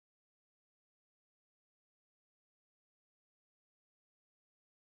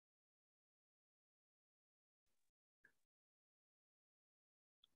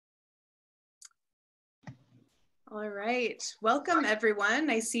All right, welcome everyone.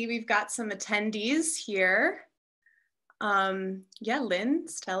 I see we've got some attendees here. Yeah, Lynn,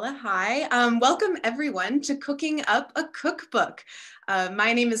 Stella, hi. Welcome everyone to Cooking Up a Cookbook.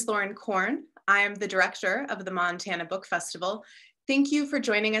 My name is Lauren Korn. I am the director of the Montana Book Festival. Thank you for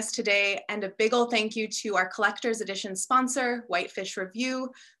joining us today, and a big ol' thank you to our Collector's Edition sponsor, Whitefish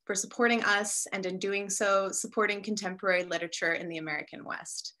Review, for supporting us, and in doing so, supporting contemporary literature in the American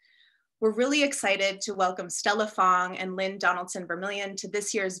West. We're really excited to welcome Stella Fong and Lynn Donaldson-Vermillion to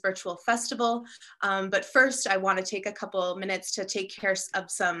this year's virtual festival. But first, I want to take a couple minutes to take care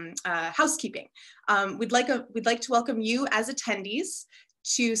of some housekeeping. We'd like to welcome you as attendees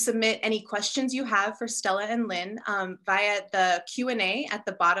to submit any questions you have for Stella and Lynn via the Q&A at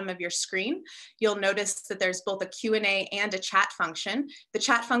the bottom of your screen. You'll notice that there's both a Q&A and a chat function. The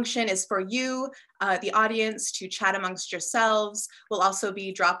chat function is for you, the audience, to chat amongst yourselves. We'll also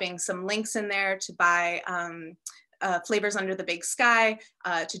be dropping some links in there to buy Flavors Under the Big Sky,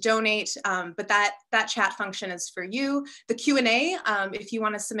 to donate, but that chat function is for you. The Q&A, if you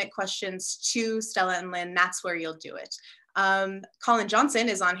want to submit questions to Stella and Lynn, that's where you'll do it. Colin Johnson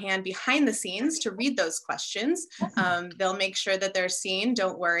is on hand behind the scenes to read those questions. They'll make sure that they're seen,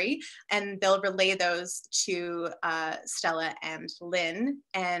 don't worry, and they'll relay those to Stella and Lynn,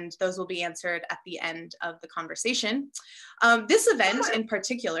 and those will be answered at the end of the conversation. This event in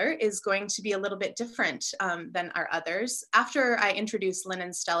particular is going to be a little bit different than our others. After I introduce Lynn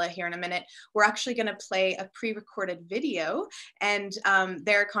and Stella here in a minute, we're actually going to play a pre-recorded video, and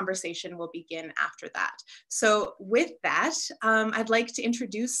their conversation will begin after that. So with that, I'd like to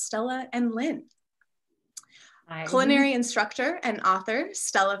introduce Stella and Lynn. Hi. Culinary instructor and author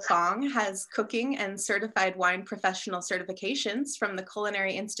Stella Fong has cooking and certified wine professional certifications from the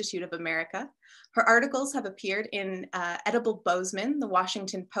Culinary Institute of America. Her articles have appeared in Edible Bozeman, The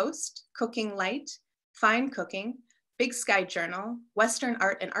Washington Post, Cooking Light, Fine Cooking, Big Sky Journal, Western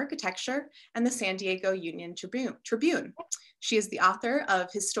Art and Architecture, and the San Diego Union Tribune. She is the author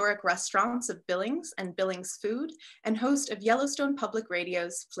of Historic Restaurants of Billings and Billings Food, and host of Yellowstone Public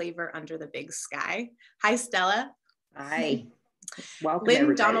Radio's Flavor Under the Big Sky. Hi, Stella. Hi. Welcome,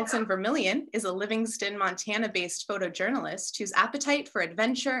 Lynn Donaldson-Vermillion is a Livingston, Montana-based photojournalist whose appetite for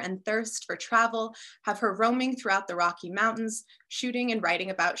adventure and thirst for travel have her roaming throughout the Rocky Mountains, shooting and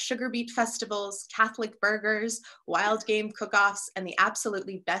writing about sugar beet festivals, Catholic burgers, wild game cook-offs, and the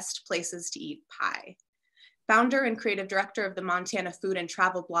absolutely best places to eat pie. Founder and creative director of the Montana food and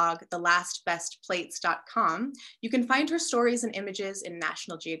travel blog, thelastbestplates.com, you can find her stories and images in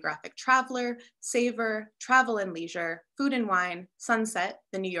National Geographic Traveler, Savor, Travel and Leisure, Food and Wine, Sunset,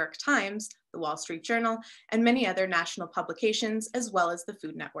 the New York Times, the Wall Street Journal, and many other national publications, as well as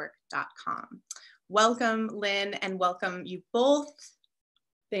thefoodnetwork.com. Welcome, Lynn, and welcome you both.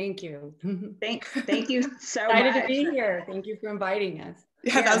 Thank you. Thank you so much. Excited to be here. Thank you for inviting us.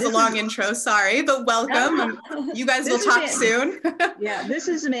 Yeah, that was a long intro, sorry, but welcome. You guys will talk soon. Yeah, this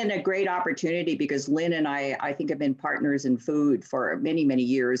has been a great opportunity because Lynn and I think have been partners in food for many, many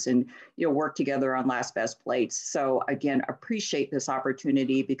years and work together on Last Best Plates. So again, appreciate this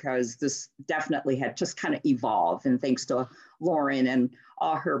opportunity because this definitely had just kind of evolved, and thanks to Lauren and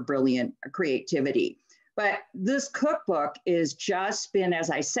all her brilliant creativity. But this cookbook is just been, as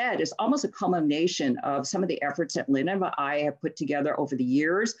I said, is almost a culmination of some of the efforts that Lynn and I have put together over the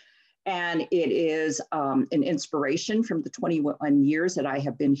years. And it is an inspiration from the 21 years that I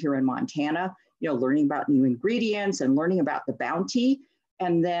have been here in Montana, learning about new ingredients and learning about the bounty.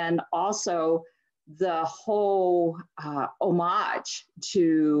 And then also the whole homage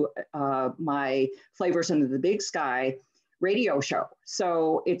to my Flavors Under the Big Sky radio show.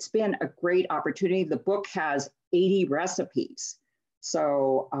 So it's been a great opportunity. The book has 80 recipes.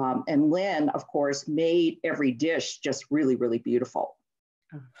 So, and Lynn, of course, made every dish just really, really beautiful.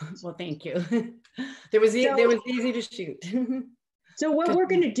 Well, thank you. There was easy to shoot. So what we're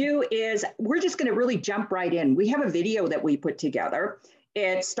going to do is we're just going to really jump right in. We have a video that we put together.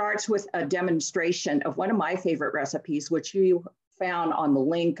 It starts with a demonstration of one of my favorite recipes, which you found on the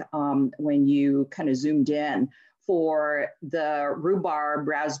link when you kind of zoomed in, for the Rhubarb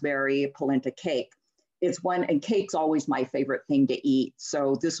Raspberry Polenta Cake. It's one, and cake's always my favorite thing to eat.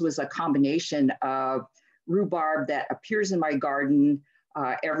 So this was a combination of rhubarb that appears in my garden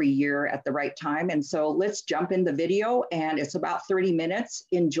every year at the right time. And so let's jump in the video, and it's about 30 minutes.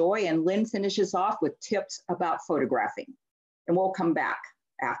 Enjoy, and Lynn finishes off with tips about photographing. And we'll come back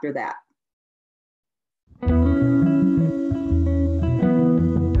after that.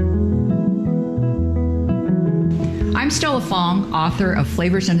 I'm Stella Fong, author of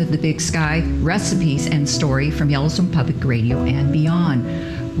Flavors Under the Big Sky, Recipes and Story from Yellowstone Public Radio and Beyond.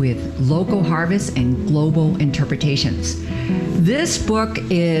 with local harvests and global interpretations. This book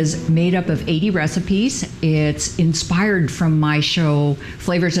is made up of 80 recipes. It's inspired from my show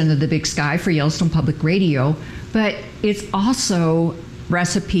Flavors Under the Big Sky for Yellowstone Public Radio, but it's also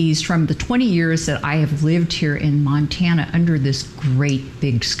recipes from the 20 years that I have lived here in Montana under this great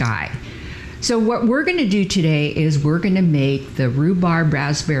big sky. So what we're going to do today is we're going to make the Rhubarb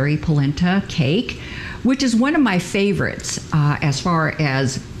Raspberry Polenta Cake, which is one of my favorites as far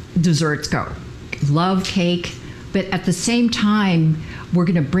as desserts go. Love cake, but at the same time, we're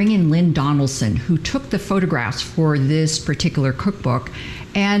going to bring in Lynn Donaldson, who took the photographs for this particular cookbook,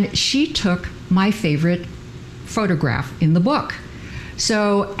 and she took my favorite photograph in the book.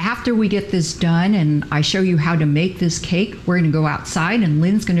 So after we get this done and I show you how to make this cake, we're going to go outside and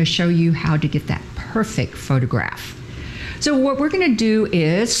Lynn's going to show you how to get that perfect photograph. So what we're going to do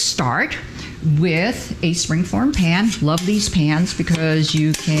is start with a springform pan. Love these pans because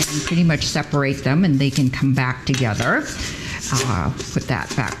you can pretty much separate them and they can come back together. Put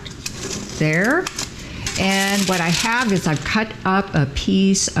that back there. And what I have is I've cut up a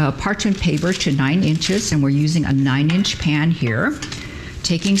piece of parchment paper to 9 inches, and we're using a 9-inch pan here.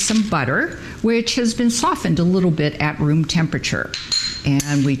 Taking some butter, which has been softened a little bit at room temperature.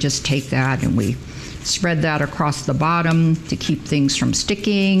 And we just take that and we spread that across the bottom to keep things from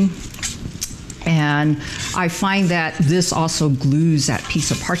sticking. And I find that this also glues that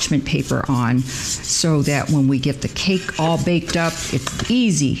piece of parchment paper on so that when we get the cake all baked up, it's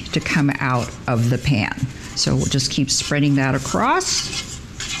easy to come out of the pan. So we'll just keep spreading that across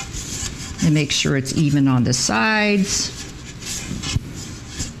and make sure it's even on the sides.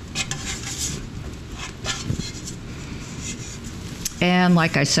 And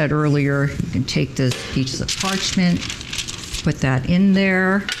like I said earlier, you can take this piece of parchment, put that in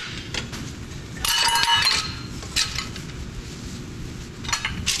there.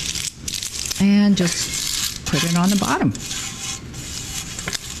 And just put it on the bottom.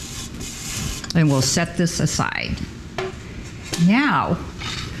 And we'll set this aside. Now,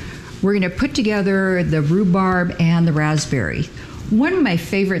 we're going to put together the rhubarb and the raspberry. One of my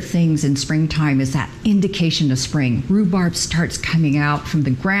favorite things in springtime is that indication of spring. Rhubarb starts coming out from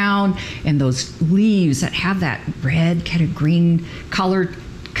the ground, and those leaves that have that red, kind of green color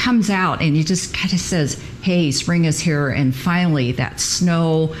comes out, and it just kind of says, hey, spring is here. And finally, that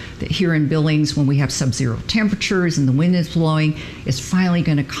snow that here in Billings, when we have sub-zero temperatures and the wind is blowing, is finally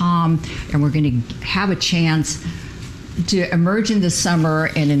going to calm, and we're going to have a chance to emerge into summer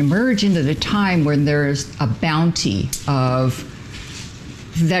and emerge into the time when there's a bounty of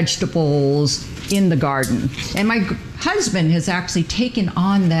vegetables in the garden. And my husband has actually taken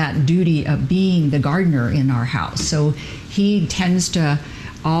on that duty of being the gardener in our house. So he tends to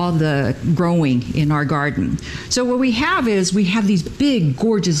all the growing in our garden. So what we have is we have these big,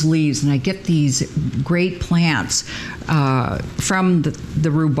 gorgeous leaves, and I get these great plants from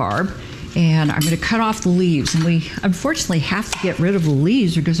the rhubarb. And I'm going to cut off the leaves, and we unfortunately have to get rid of the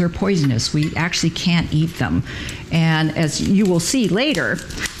leaves because they're poisonous. We actually can't eat them. And as you will see later,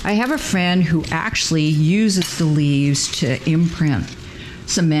 I have a friend who actually uses the leaves to imprint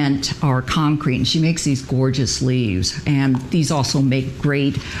cement or concrete, and she makes these gorgeous leaves. And these also make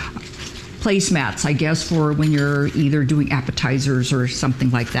great placemats, I guess, for when you're either doing appetizers or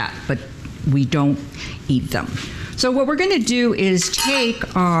something like that, but we don't eat them. So what we're going to do is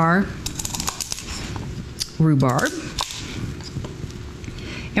take our rhubarb,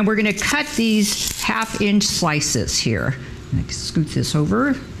 and we're going to cut these 1/2-inch slices here. I scoot this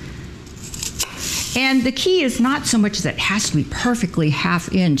over. And the key is not so much that it has to be perfectly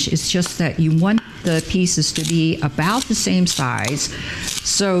 1/2 inch, it's just that you want the pieces to be about the same size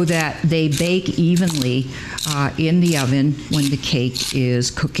so that they bake evenly in the oven when the cake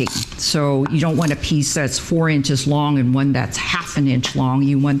is cooking. So you don't want a piece that's 4 inches long and one that's 1/2 inch long.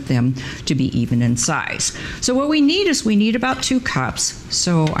 You want them to be even in size. So what we need is we need about 2 cups.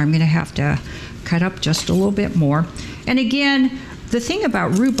 So I'm going to have to cut up just a little bit more. And again, the thing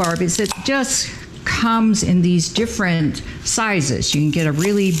about rhubarb is it just comes in these different sizes. You can get a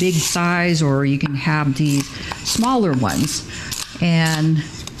really big size, or you can have these smaller ones, and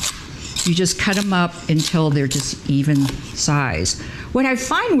you just cut them up until they're just even size. What I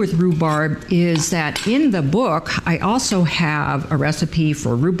find with rhubarb is that in the book, I also have a recipe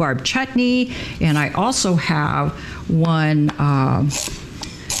for rhubarb chutney, and I also have one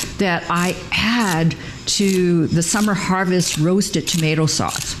that I add to the summer harvest roasted tomato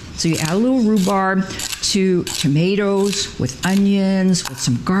sauce. So you add a little rhubarb to tomatoes with onions, with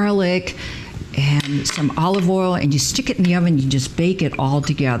some garlic, and some olive oil, and you stick it in the oven, you just bake it all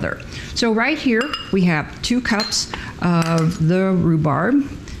together. So right here, we have 2 cups of the rhubarb.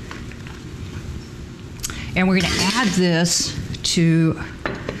 And we're going to add this to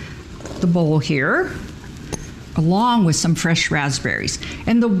the bowl here, along with some fresh raspberries.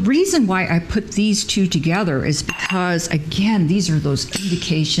 And the reason why I put these two together is because, again, these are those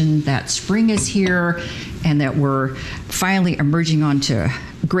indications that spring is here and that we're finally emerging onto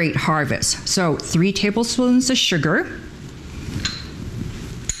great harvest. So 3 tablespoons of sugar.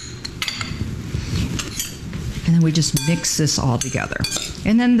 And then we just mix this all together.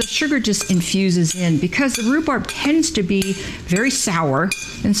 And then the sugar just infuses in because the rhubarb tends to be very sour,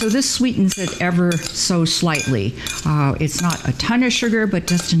 and so this sweetens it ever so slightly. It's not a ton of sugar, but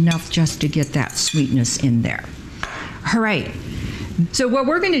just enough just to get that sweetness in there. All right, so what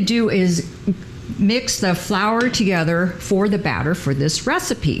we're going to do is mix the flour together for the batter for this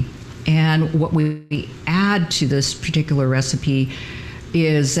recipe. And what we add to this particular recipe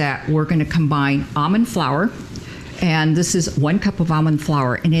is that we're going to combine almond flour. And this is 1 cup of almond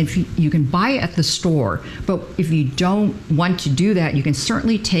flour. And if you can buy it at the store, but if you don't want to do that, you can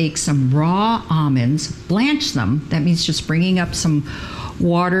certainly take some raw almonds, blanch them. That means just bringing up some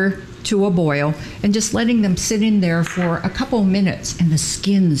water to a boil and just letting them sit in there for a couple of minutes, and the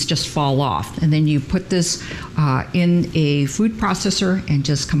skins just fall off. And then you put this in a food processor and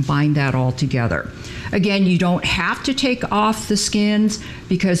just combine that all together. Again, you don't have to take off the skins,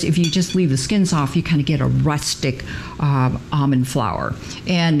 because if you just leave the skins off, you kind of get a rustic almond flour.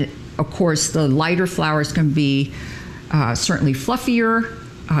 And of course, the lighter flour is going to be certainly fluffier,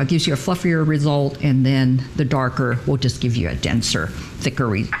 gives you a fluffier result, and then the darker will just give you a denser, thicker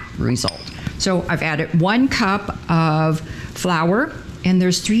result. So I've added 1 cup of flour, and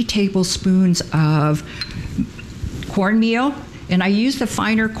there's 3 tablespoons of cornmeal, and I use the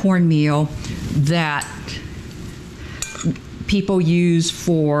finer cornmeal that people use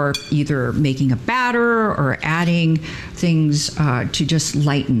for either making a batter or adding things to just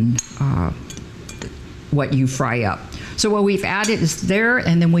lighten what you fry up. So what we've added is there,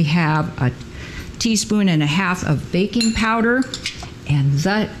 and then we have a 1.5 teaspoons of baking powder,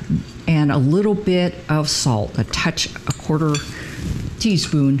 and a little bit of salt, a 1/4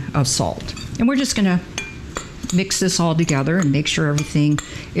 teaspoon of salt. And we're just gonna mix this all together and make sure everything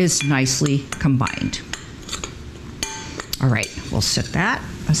is nicely combined. All right, we'll set that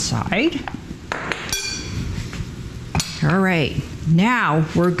aside. All right, now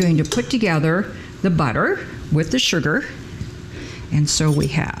we're going to put together the butter with the sugar. And so we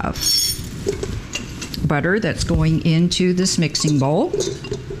have butter that's going into this mixing bowl.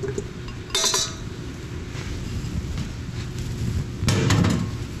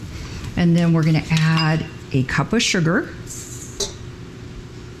 And then we're going to add a cup of sugar.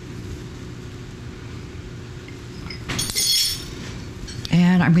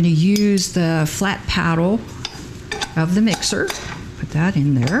 And I'm going to use the flat paddle of the mixer. Put that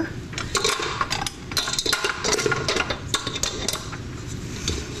in there.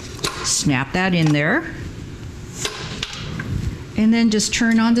 Snap that in there. And then just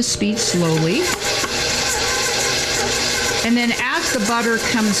turn on the speed slowly. And then as the butter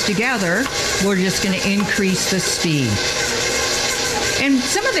comes together, we're just going to increase the speed. And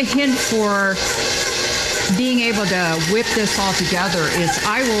some of the hint for being able to whip this all together is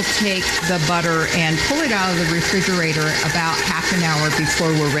I will take the butter and pull it out of the refrigerator about half an hour before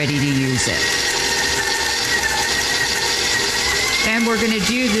we're ready to use it. And we're going to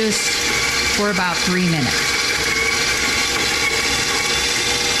do this for about 3 minutes.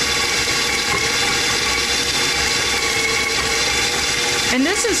 And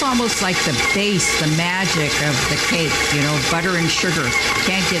this is almost like the base, the magic of the cake, you know, butter and sugar.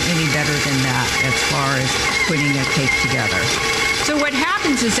 Can't get any better than that as far as putting a cake together. So what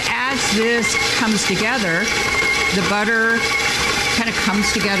happens is as this comes together, the butter kind of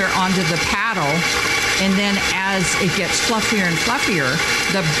comes together onto the paddle, and then as it gets fluffier and fluffier,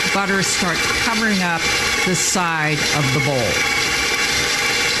 the butter starts covering up the side of the bowl.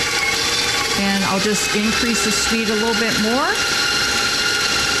 And I'll just increase the speed a little bit more,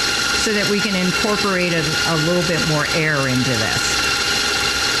 so that we can incorporate a little bit more air into this.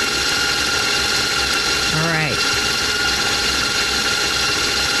 All right.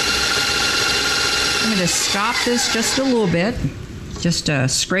 I'm going to stop this just a little bit, just to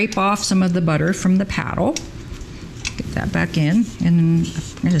scrape off some of the butter from the paddle. Get that back in, and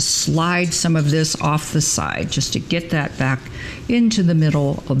I'm going to slide some of this off the side just to get that back into the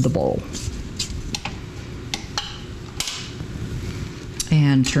middle of the bowl.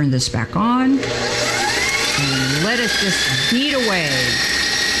 And turn this back on and let it just beat away.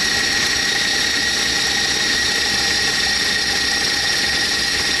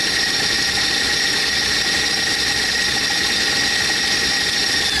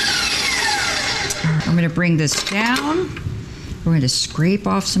 I'm going to bring this down. We're going to scrape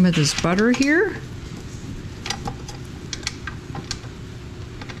off some of this butter here.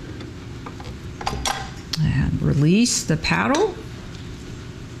 And release the paddle.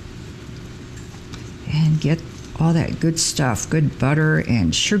 And get all that good stuff, good butter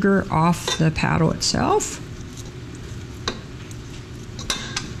and sugar off the paddle itself.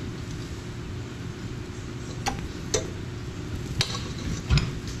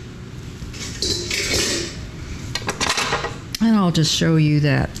 And I'll just show you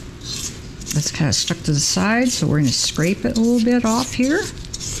that that's kind of stuck to the side, so we're going to scrape it a little bit off here.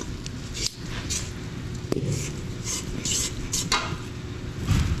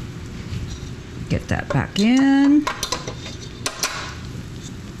 Get that back in.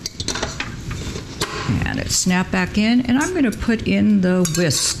 And it snapped back in, and I'm going to put in the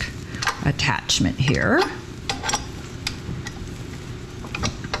whisk attachment here.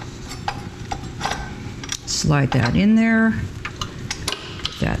 Slide that in there,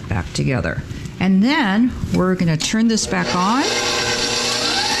 put that back together. And then we're going to turn this back on,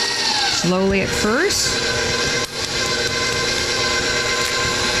 slowly at first.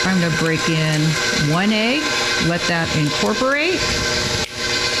 I'm going to break in 1 egg, let that incorporate.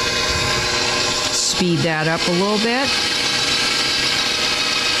 Speed that up a little bit.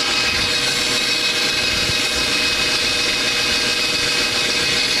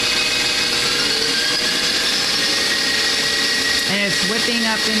 And it's whipping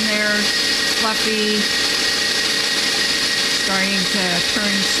up in there, fluffy, starting to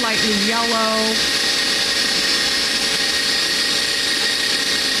turn slightly yellow.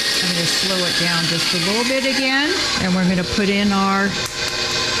 I'm going to slow it down just a little bit again, and we're going to put in our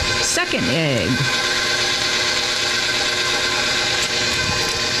second egg.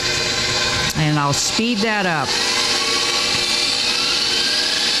 And I'll speed that up.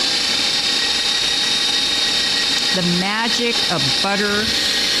 The magic of butter,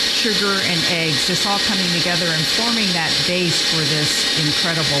 sugar, and eggs just all coming together and forming that base for this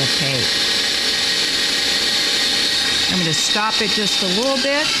incredible cake. I'm going to stop it just a little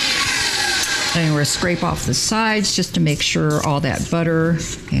bit. And we're going to scrape off the sides just to make sure all that butter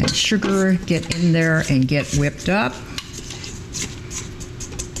and sugar get in there and get whipped up.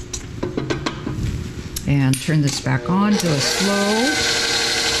 And turn this back on to a slow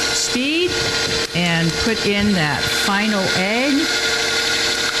speed and put in that final egg.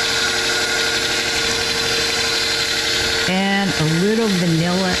 And a little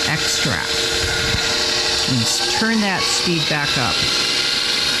vanilla extract. And turn that speed back up.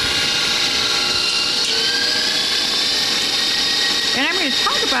 And I'm going to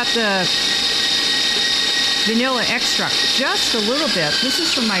talk about the vanilla extract just a little bit. This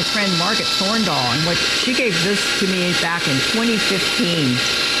is from my friend Margaret Thorndall, and what she gave this to me back in 2015.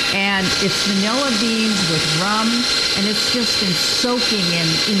 And it's vanilla beans with rum, and it's just been soaking and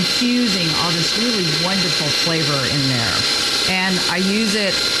infusing all this really wonderful flavor in there. And I use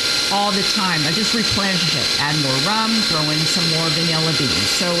it all the time. I just replenish it, add more rum, throw in some more vanilla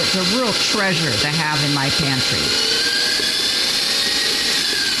beans. So it's a real treasure to have in my pantry.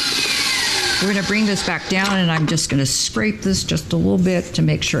 We're going to bring this back down, and I'm just going to scrape this just a little bit to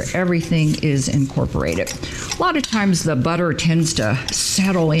make sure everything is incorporated. A lot of times the butter tends to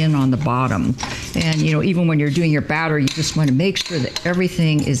settle in on the bottom. And, you know, even when you're doing your batter, you just want to make sure that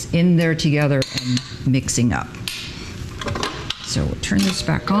everything is in there together and mixing up. So we'll turn this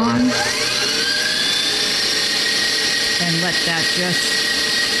back on and let that just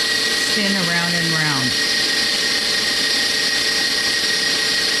spin around and round.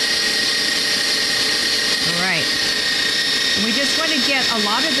 We just want to get a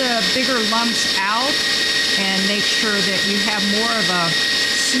lot of the bigger lumps out and make sure that you have more of a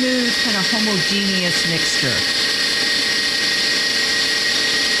smooth, kind of homogeneous mixture.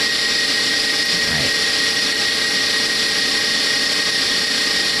 Right.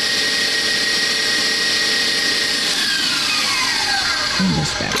 Bring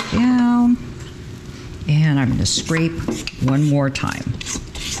this back down. And I'm going to scrape one more time.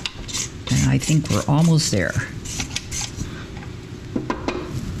 And I think we're almost there.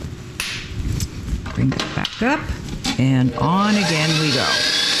 Bring that back up, and on again we go.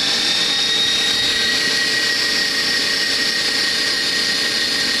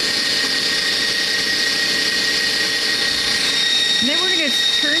 And then we're going to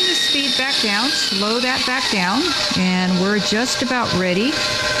turn the speed back down, slow that back down, and we're just about ready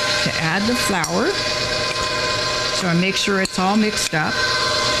to add the flour. So I make sure it's all mixed up.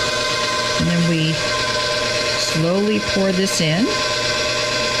 And then we slowly pour this in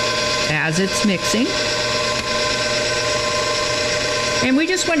as it's mixing. And we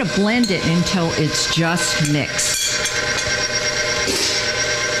just want to blend it until it's just mixed.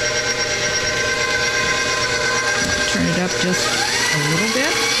 Turn it up just a little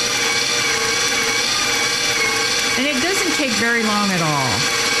bit. And it doesn't take very long at all.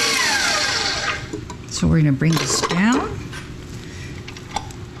 So we're going to bring this down.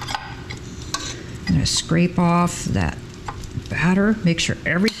 I'm going to scrape off that batter, make sure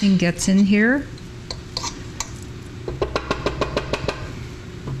everything gets in here.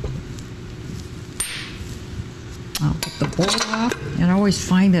 I'll get the bowl off, and I always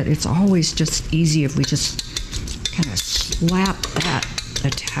find that it's always just easy if we just kind of slap that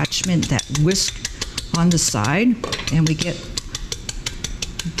attachment, that whisk on the side, and we get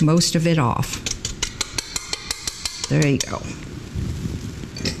most of it off. There you go.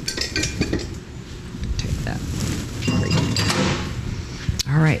 Take that.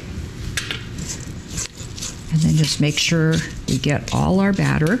 All right. And then just make sure we get all our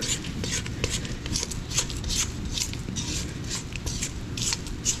batter.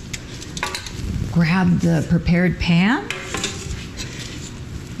 Grab the prepared pan.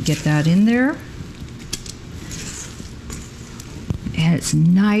 Get that in there. And it's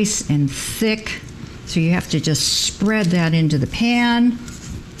nice and thick. So you have to just spread that into the pan.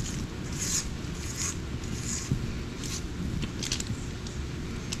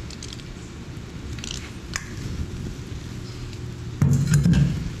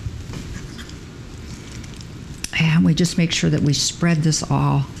 And we just make sure that we spread this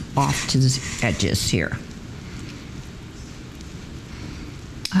all off to the edges here.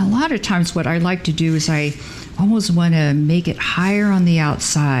 A lot of times what I like to do is I almost want to make it higher on the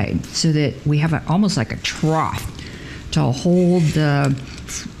outside so that we have almost like a trough to hold the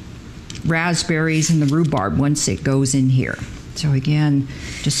raspberries and the rhubarb once it goes in here. So again,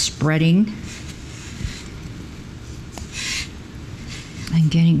 just spreading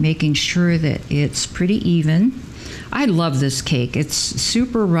and making sure that it's pretty even. I love this cake. It's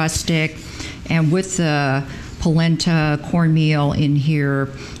super rustic, and with the polenta cornmeal in here,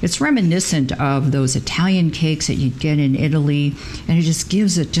 it's reminiscent of those Italian cakes that you'd get in Italy, and it just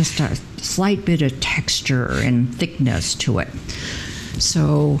gives it just a slight bit of texture and thickness to it.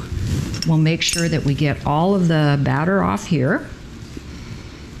 So we'll make sure that we get all of the batter off here.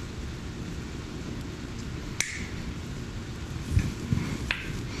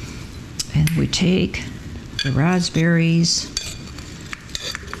 And we take the raspberries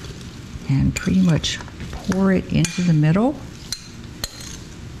and pretty much pour it into the middle.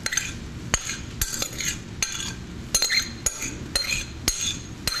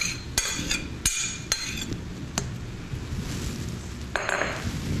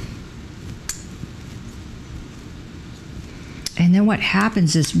 And then what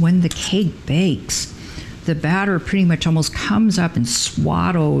happens is when the cake bakes, the batter pretty much almost comes up and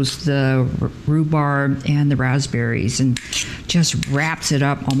swaddles the rhubarb and the raspberries and just wraps it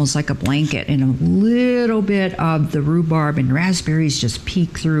up almost like a blanket, and a little bit of the rhubarb and raspberries just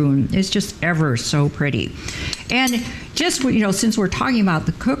peek through, and it's just ever so pretty. And just, you know, since we're talking about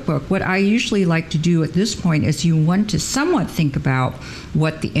the cookbook, what I usually like to do at this point is you want to somewhat think about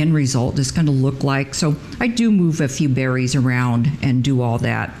what the end result is going to look like. So I do move a few berries around and do all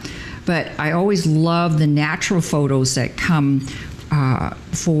that. But I always love the natural photos that come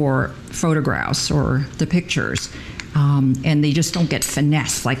for photographs or the pictures. And they just don't get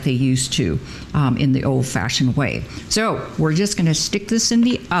finessed like they used to in the old-fashioned way. So we're just going to stick this in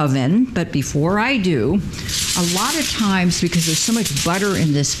the oven. But before I do, a lot of times, because there's so much butter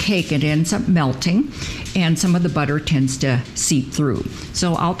in this cake, it ends up melting, and some of the butter tends to seep through.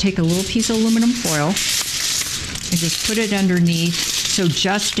 So I'll take a little piece of aluminum foil and just put it underneath, so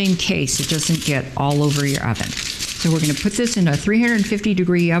just in case it doesn't get all over your oven. So we're going to put this in a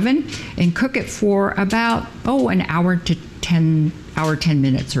 350-degree oven and cook it for about, an hour to 10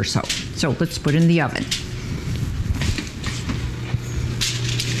 minutes or so. So let's put it in the oven.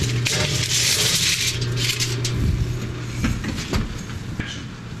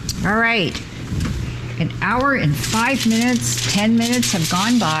 All right. An hour and 5 minutes, 10 minutes have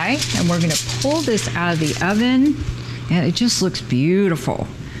gone by, and we're going to pull this out of the oven, and it just looks beautiful.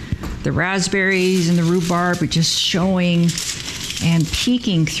 The raspberries and the rhubarb are just showing and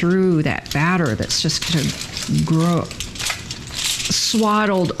peeking through that batter that's just kind of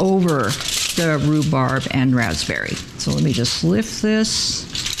swaddled over the rhubarb and raspberry. So let me just lift this,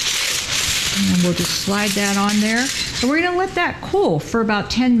 and we'll just slide that on there. So we're going to let that cool for about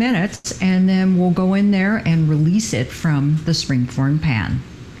 10 minutes, and then we'll go in there and release it from the springform pan.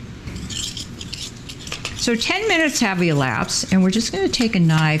 So 10 minutes have elapsed, and we're just going to take a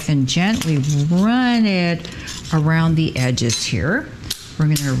knife and gently run it around the edges here. we're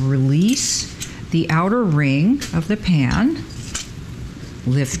going to release the outer ring of the pan,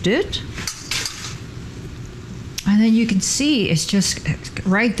 lift it, and then you can see it's just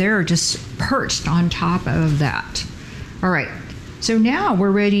right there, just perched on top of that. All right, so now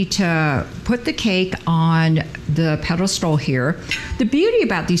we're ready to put the cake on the pedestal here. The beauty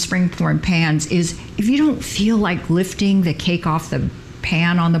about these springform pans is if you don't feel like lifting the cake off the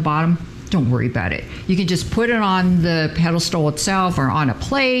pan on the bottom, don't worry about it. You can just put it on the pedestal itself or on a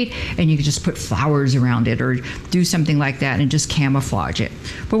plate, and you can just put flowers around it or do something like that and just camouflage it.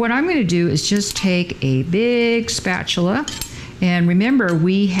 But what I'm going to do is just take a big spatula, and remember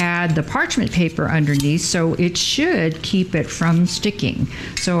we had the parchment paper underneath, so it should keep it from sticking.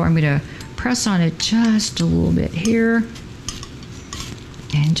 So I'm going to press on it just a little bit here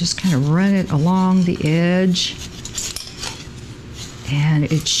and just kind of run it along the edge.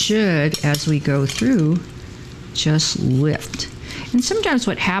 And it should, as we go through, just lift. And sometimes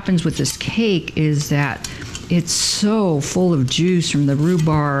what happens with this cake is that it's so full of juice from the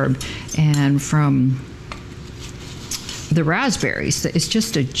rhubarb and from the raspberries. It's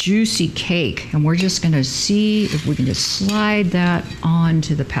just a juicy cake. And we're just going to see if we can just slide that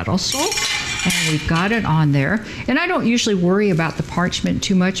onto the pedestal. And we've got it on there. And I don't usually worry about the parchment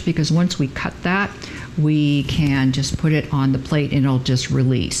too much because once we cut that, we can just put it on the plate and it'll just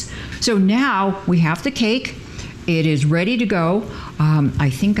release. So now we have the cake. It is ready to go. I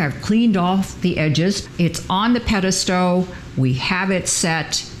think I've cleaned off the edges. It's on the pedestal. We have it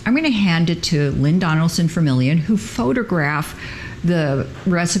set. I'm going to hand it to Lynn Donaldson-Vermillion, who photographed the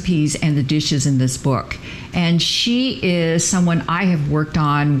recipes and the dishes in this book. And she is someone I have worked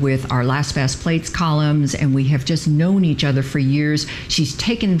on with our Last Best Plates columns, and we have just known each other for years. She's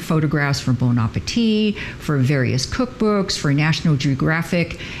taken photographs for Bon Appetit, for various cookbooks, for National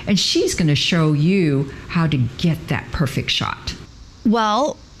Geographic, and she's going to show you how to get that perfect shot.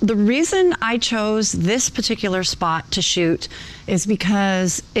 Well, the reason I chose this particular spot to shoot is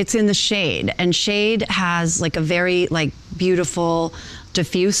because it's in the shade, and shade has like a very beautiful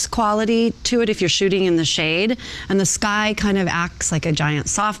diffuse quality to it if you're shooting in the shade, and the sky kind of acts like a giant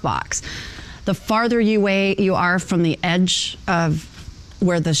softbox. The farther you are from the edge of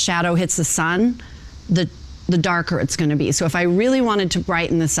where the shadow hits the sun, the darker it's going to be. So if I really wanted to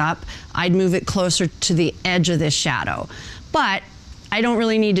brighten this up, I'd move it closer to the edge of this shadow. But I don't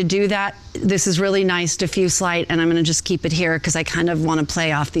really need to do that. This is really nice diffuse light, and I'm going to just keep it here because I kind of want to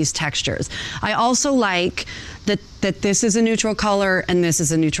play off these textures. I also like that this is a neutral color and this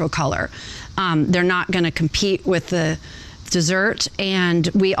is a neutral color. They're not going to compete with the dessert, and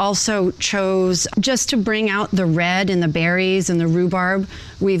we also chose, just to bring out the red and the berries and the rhubarb,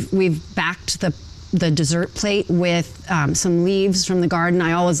 we've backed the dessert plate with some leaves from the garden.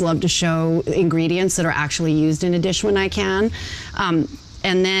 I always love to show ingredients that are actually used in a dish when I can.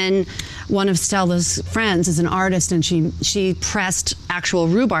 And then one of Stella's friends is an artist, and she pressed actual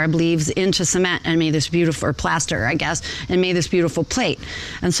rhubarb leaves into cement and made this beautiful, or plaster, I guess, and made this beautiful plate.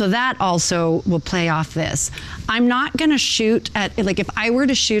 And so that also will play off this. I'm not gonna shoot at, if I were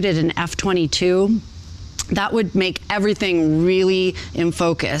to shoot at an f/22, that would make everything really in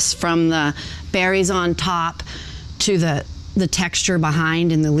focus, from the berries on top to the texture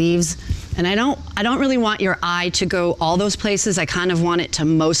behind in the leaves. And I don't really want your eye to go all those places. I kind of want it to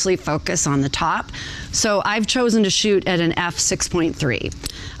mostly focus on the top. So I've chosen to shoot at an f/6.3,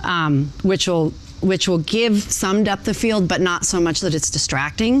 which will give some depth of field, but not so much that it's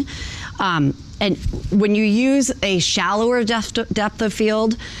distracting. And when you use a shallower depth of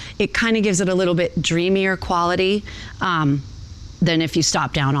field, it kind of gives it a little bit dreamier quality than if you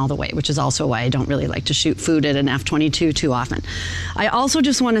stop down all the way, which is also why I don't really like to shoot food at an f/22 too often. I also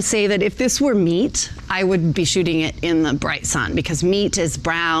just want to say that if this were meat, I would be shooting it in the bright sun, because meat is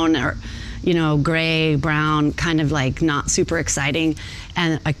brown, or gray, brown, kind of not super exciting,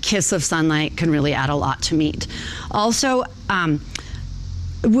 and a kiss of sunlight can really add a lot to meat. Also,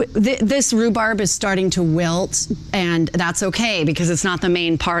 this rhubarb is starting to wilt, and that's okay because it's not the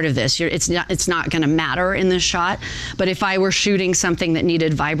main part of this. It's not going to matter in this shot. But if I were shooting something that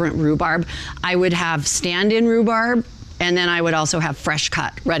needed vibrant rhubarb, I would have stand-in rhubarb, and then I would also have fresh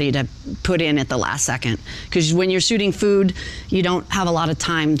cut ready to put in at the last second. Because when you're shooting food, you don't have a lot of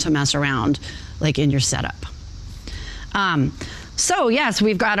time to mess around in your setup. So yes,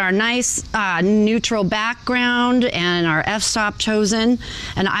 we've got our nice neutral background and our f-stop chosen.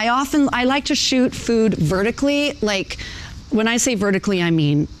 And I like to shoot food vertically. When I say vertically, I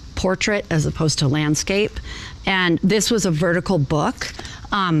mean portrait as opposed to landscape. And this was a vertical book.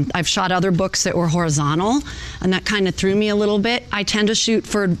 I've shot other books that were horizontal, and that kind of threw me a little bit. I tend to shoot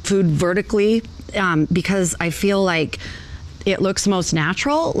food vertically because I feel like it looks most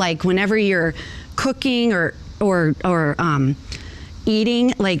natural. Like whenever you're cooking or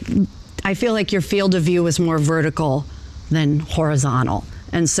eating, like I feel like your field of view is more vertical than horizontal.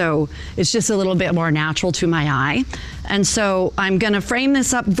 And so it's just a little bit more natural to my eye. And so I'm gonna frame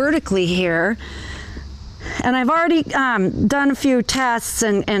this up vertically here. And I've already done a few tests,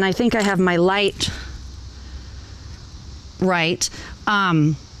 and I think I have my light right.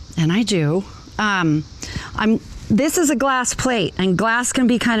 And I do. This is a glass plate, and glass can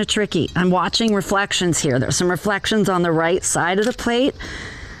be kind of tricky. I'm watching reflections here. There's some reflections on the right side of the plate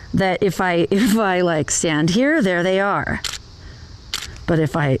that if I like stand here, there they are. But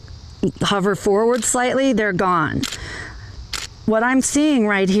if I hover forward slightly, they're gone. What I'm seeing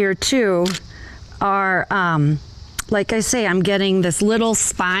right here too are, like I say, I'm getting this little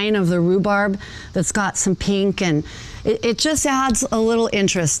spine of the rhubarb that's got some pink, and it just adds a little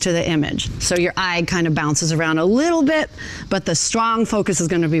interest to the image. So your eye kind of bounces around a little bit, but the strong focus is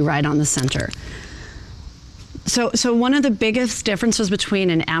going to be right on the center. So one of the biggest differences between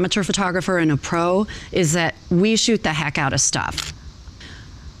an amateur photographer and a pro is that we shoot the heck out of stuff.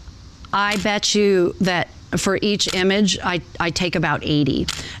 I bet you that for each image, I take about 80.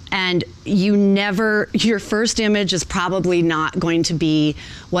 And your first image is probably not going to be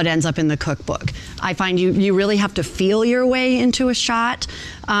what ends up in the cookbook. I find you really have to feel your way into a shot.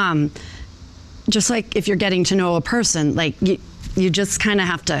 Just like if you're getting to know a person, like you just kind of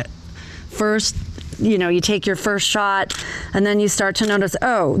have to first, you take your first shot, and then you start to notice,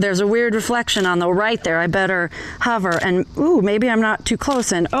 oh, there's a weird reflection on the right there. I better hover, and ooh, maybe I'm not too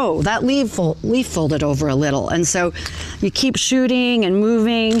close, and oh, that leaf folded over a little. And so you keep shooting and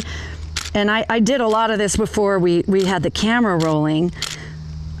moving. And I did a lot of this before we had the camera rolling.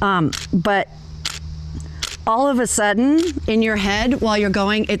 But all of a sudden, in your head, while you're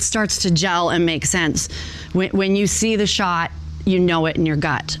going, it starts to gel and make sense. When you see the shot, you know it in your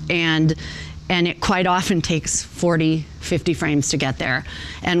gut. And it quite often takes 40, 50 frames to get there.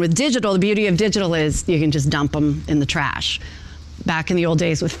 And with digital, the beauty of digital is you can just dump them in the trash. Back in the old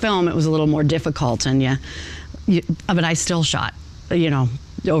days with film, it was a little more difficult, and but I still shot,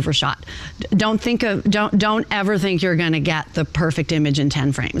 overshot. Don't ever think you're gonna get the perfect image in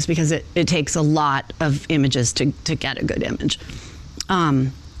 10 frames, because it takes a lot of images to get a good image.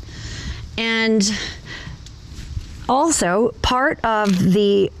 And also, part of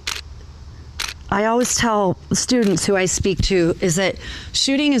I always tell students who I speak to is that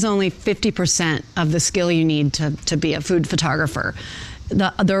shooting is only 50% of the skill you need to be a food photographer.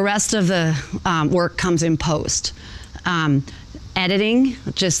 The rest of the work comes in post. Editing,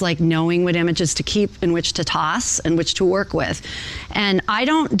 just like knowing what images to keep and which to toss and which to work with. And I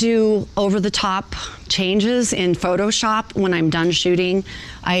don't do over-the-top changes in Photoshop when I'm done shooting.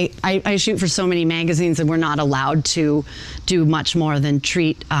 I shoot for so many magazines, and we're not allowed to do much more than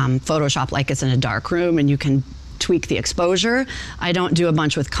treat Photoshop like it's in a dark room and you can tweak the exposure. I don't do a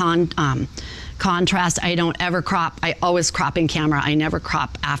bunch with contrast. I don't ever crop. I always crop in camera. I never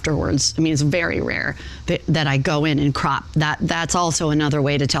crop afterwards. I mean, it's very rare that I go in and crop. That's also another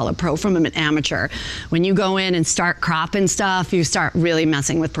way to tell a pro from an amateur. When you go in and start cropping stuff, you start really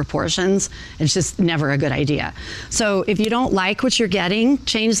messing with proportions. It's just never a good idea. So if you don't like what you're getting,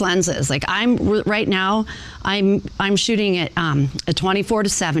 change lenses. Like right now, I'm shooting at a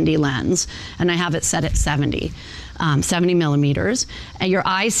 24-70 lens, and I have it set at 70 millimeters, and your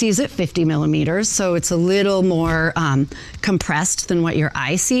eye sees at 50 millimeters, so it's a little more compressed than what your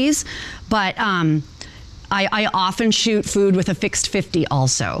eye sees. But I often shoot food with a fixed 50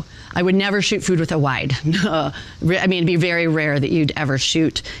 also. I would never shoot food with a wide. I mean, it'd be very rare that you'd ever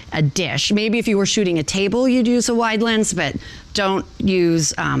shoot a dish. Maybe if you were shooting a table, you'd use a wide lens, but don't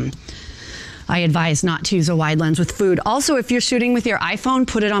use, I advise not to use a wide lens with food. Also, if you're shooting with your iPhone,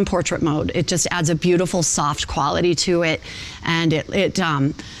 put it on portrait mode. It just adds a beautiful soft quality to it. And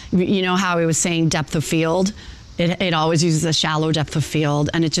you know how I was saying depth of field? It always uses a shallow depth of field,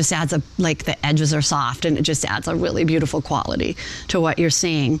 and it just adds like the edges are soft, and it just adds a really beautiful quality to what you're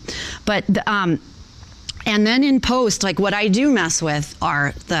seeing. But, and then in post, like what I do mess with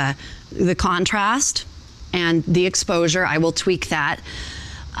are the contrast and the exposure. I will tweak that.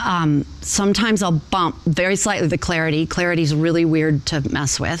 Sometimes I'll bump very slightly the clarity. Clarity is really weird to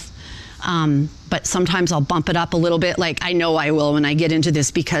mess with. But sometimes I'll bump it up a little bit. Like I know I will when I get into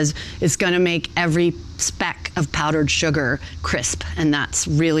this, because it's gonna make every speck of powdered sugar crisp. And that's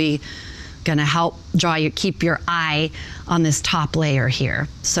really gonna help keep your eye on this top layer here.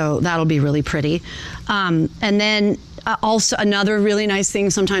 So that'll be really pretty. And then also another really nice thing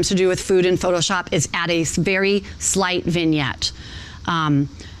sometimes to do with food in Photoshop is add a very slight vignette.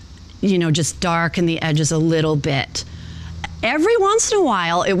 Just darken the edges a little bit. Every once in a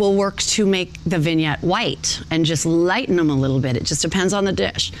while, it will work to make the vignette white and just lighten them a little bit. It just depends on the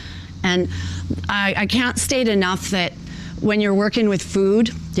dish. And I can't state enough that when you're working with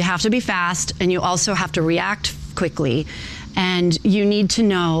food, you have to be fast and you also have to react quickly. And you need to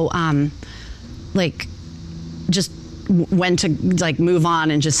know, like, just when to like move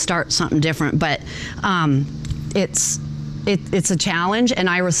on and just start something different. But it's a challenge, and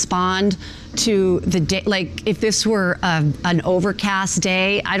I respond to the day. Like, if this were an overcast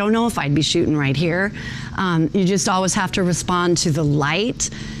day, I don't know if I'd be shooting right here. You just always have to respond to the light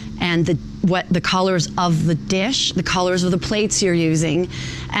and the colors of the dish, the colors of the plates you're using.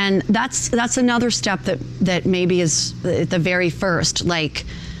 And that's another step that maybe is at the very first. Like,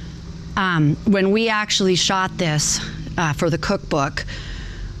 when we actually shot this for the cookbook,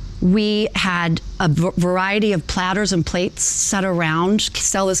 we had a variety of platters and plates set around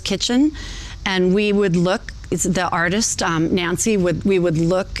Stella's kitchen, and we would look, the artist, Nancy, we would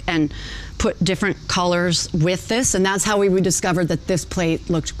look and put different colors with this, and that's how we discovered that this plate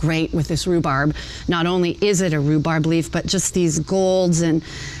looked great with this rhubarb. Not only is it a rhubarb leaf, but just these golds and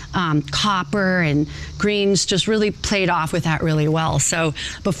copper and greens just really played off with that really well. So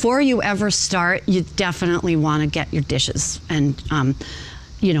before you ever start, you definitely want to get your dishes and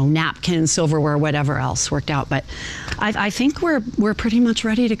napkins, silverware, whatever else worked out. But I think we're pretty much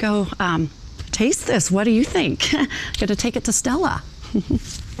ready to go taste this. What do you think? Gonna take it to Stella.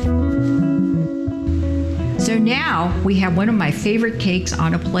 So now we have one of my favorite cakes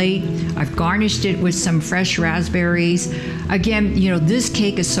on a plate. I've garnished it with some fresh raspberries. Again, this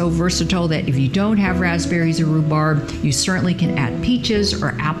cake is so versatile that if you don't have raspberries or rhubarb, you certainly can add peaches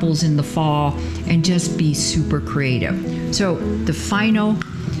or apples in the fall and just be super creative. So the final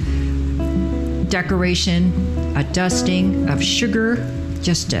decoration, a dusting of sugar,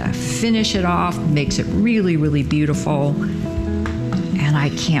 just to finish it off, makes it really, really beautiful. And I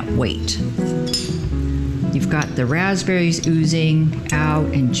can't wait. You've got the raspberries oozing out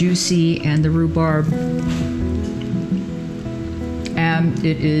and juicy, and the rhubarb. And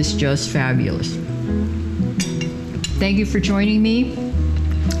it is just fabulous. Thank you for joining me.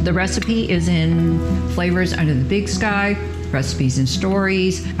 The recipe is in Flavors Under the Big Sky, Recipes and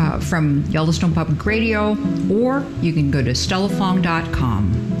Stories from Yellowstone Public Radio, or you can go to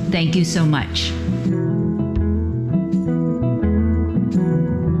stellafong.com. Thank you so much.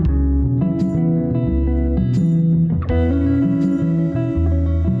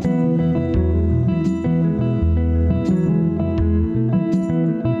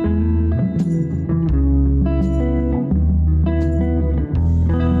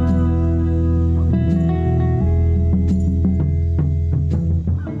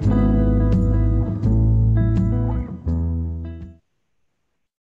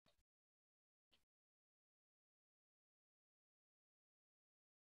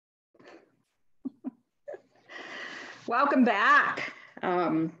 Welcome back.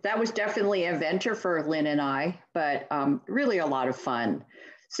 That was definitely an adventure for Lynn and I, but really a lot of fun.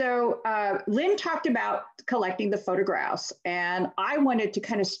 So Lynn talked about collecting the photographs, and I wanted to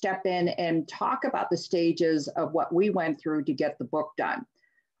kind of step in and talk about the stages of what we went through to get the book done.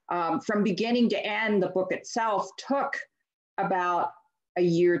 From beginning to end, the book itself took about a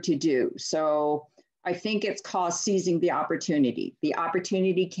year to do. So I think it's called seizing the opportunity. The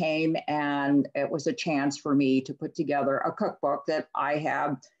opportunity came, and it was a chance for me to put together a cookbook that I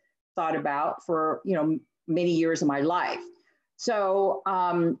have thought about for many years of my life. So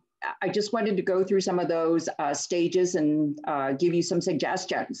I just wanted to go through some of those stages and give you some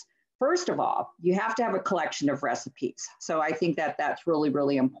suggestions. First of all, you have to have a collection of recipes. So I think that that's really,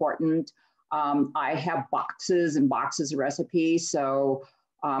 really important. I have boxes and boxes of recipes. So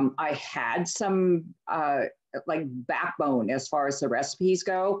I had some like backbone as far as the recipes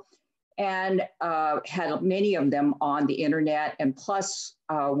go, and had many of them on the internet. And plus,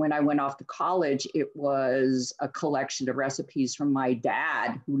 when I went off to college, it was a collection of recipes from my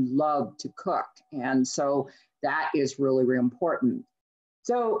dad, who loved to cook. And so that is really, really important.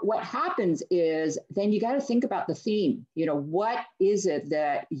 So what happens is then you got to think about the theme. What is it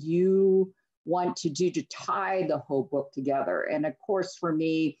that you want to do to tie the whole book together? And of course, for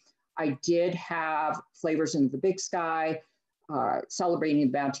me, I did have Flavors in the Big Sky, celebrating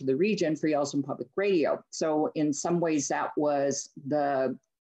the bounty of the region for Yellowstone Public Radio. So in some ways, that was the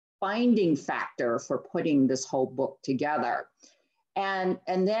binding factor for putting this whole book together. And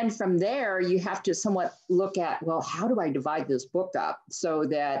then from there, you have to somewhat look at, well, how do I divide this book up so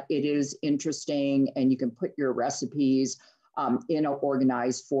that it is interesting and you can put your recipes in an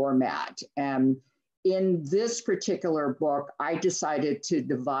organized format? And in this particular book, I decided to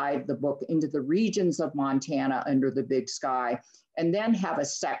divide the book into the regions of Montana under the big sky, and then have a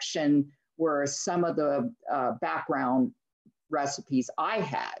section where some of the background recipes I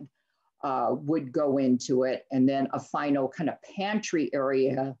had would go into it, and then a final kind of pantry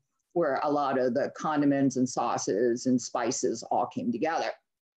area where a lot of the condiments and sauces and spices all came together.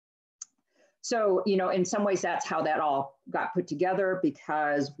 So, you know, in some ways, that's how that all got put together,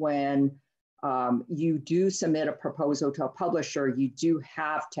 because when you do submit a proposal to a publisher, you do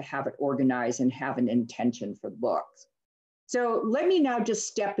have to have it organized and have an intention for the books. So let me now just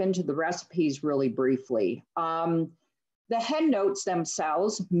step into the recipes really briefly. The head notes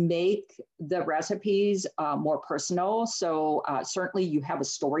themselves make the recipes more personal. So certainly you have a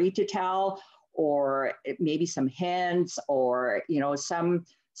story to tell, or maybe some hints, or, you know, some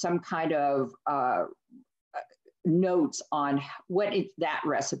kind of notes on what that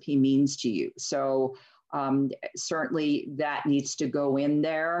recipe means to you. So certainly that needs to go in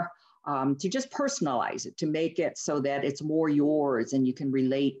there to just personalize it, to make it so that it's more yours and you can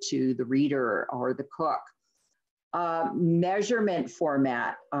relate to the reader or the cook. Measurement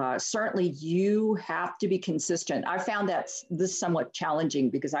format, certainly you have to be consistent. I found that this somewhat challenging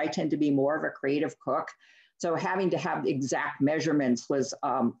because I tend to be more of a creative cook. So having to have exact measurements was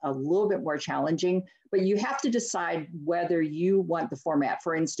a little bit more challenging, but you have to decide whether you want the format.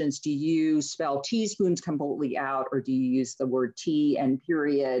 For instance, do you spell teaspoons completely out, or do you use the word tea and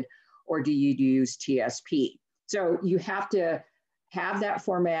period, or do you use TSP? So you have to have that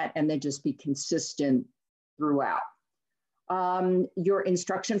format and then just be consistent throughout. Your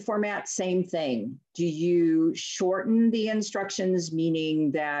instruction format, same thing. Do you shorten the instructions,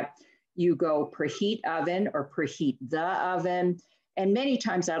 meaning that you go preheat oven or preheat the oven? And many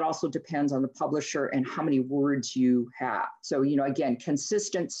times that also depends on the publisher and how many words you have. So, you know, again,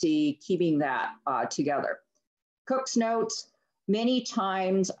 consistency, keeping that together. Cook's notes, many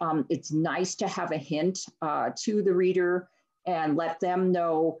times it's nice to have a hint to the reader and let them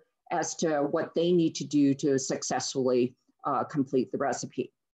know as to what they need to do to successfully complete the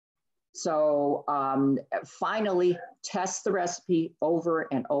recipe. So finally, test the recipe over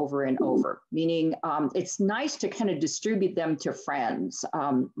and over and over, meaning it's nice to kind of distribute them to friends.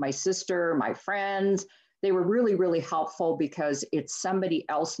 My sister, my friends, they were really, really helpful because it's somebody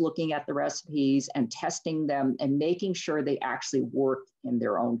else looking at the recipes and testing them and making sure they actually work in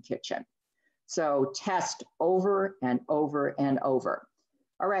their own kitchen. So test over and over and over.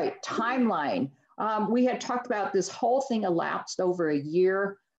 All right, timeline. We had talked about this whole thing elapsed over a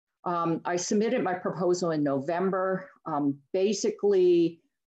year. I submitted my proposal in November. Basically,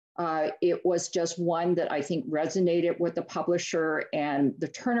 it was just one that I think resonated with the publisher, and the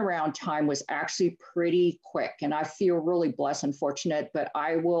turnaround time was actually pretty quick. And I feel really blessed and fortunate, but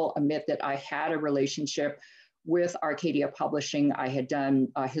I will admit that I had a relationship with Arcadia Publishing. I had done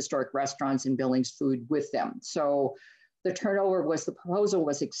historic restaurants and Billings food with them. So the turnover was, the proposal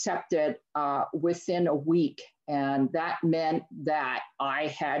was accepted within a week. And that meant that I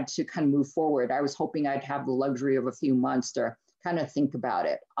had to kind of move forward. I was hoping I'd have the luxury of a few months to kind of think about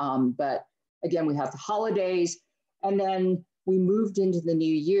it. But again, we have the holidays, and then we moved into the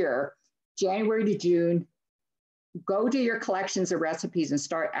new year, January to June. Go to your collections of recipes and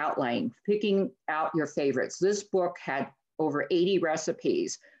start outlining, picking out your favorites. This book had over 80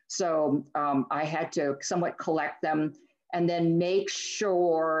 recipes. So I had to somewhat collect them and then make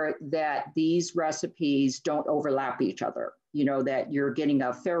sure that these recipes don't overlap each other, you know, that you're getting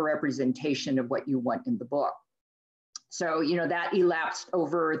a fair representation of what you want in the book. So, you know, that elapsed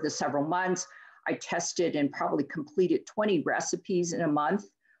over the several months. I tested and probably completed 20 recipes in a month,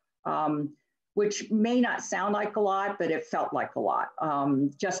 which may not sound like a lot, but it felt like a lot,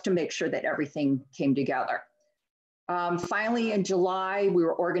 just to make sure that everything came together. Finally, in July, we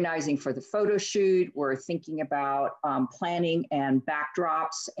were organizing for the photo shoot. We're thinking about planning and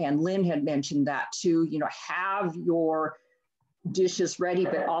backdrops. And Lynn had mentioned that too, you know, have your dishes ready,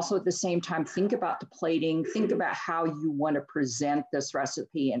 but also at the same time, think about the plating, think about how you want to present this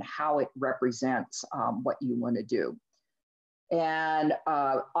recipe and how it represents what you want to do. And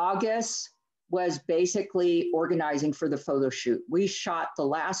August was basically organizing for the photo shoot. We shot the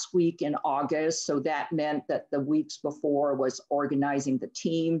last week in August, so that meant that the weeks before was organizing the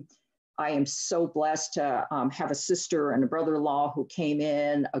team. I am so blessed to have a sister and a brother-in-law who came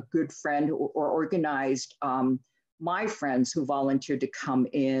in, a good friend who organized my friends who volunteered to come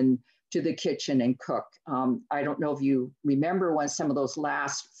in to the kitchen and cook. I don't know if you remember when some of those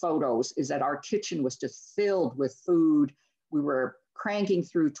last photos is that our kitchen was just filled with food. We were cranking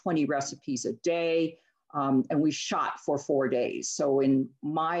through 20 recipes a day, and we shot for 4 days. So in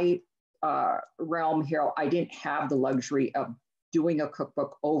my realm here, I didn't have the luxury of doing a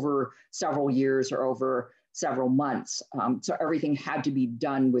cookbook over several years or over several months. So everything had to be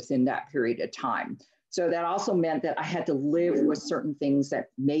done within that period of time. So that also meant that I had to live with certain things that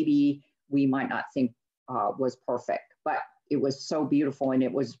maybe we might not think was perfect, but it was so beautiful and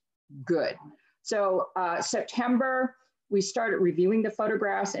it was good. So September, we started reviewing the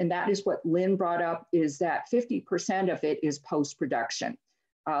photographs, and that is what Lynn brought up, is that 50% of it is post-production.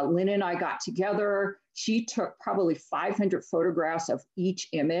 Lynn and I got together. She took probably 500 photographs of each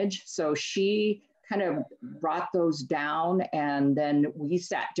image. So she kind of brought those down, and then we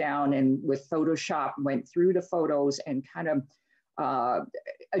sat down and with Photoshop went through the photos and kind of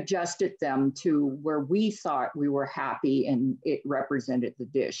adjusted them to where we thought we were happy and it represented the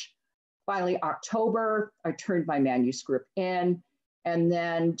dish. Finally, October, I turned my manuscript in, and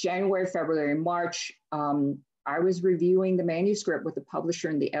then January, February, March, I was reviewing the manuscript with the publisher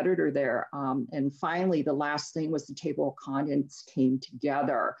and the editor there. And finally, the last thing was the table of contents came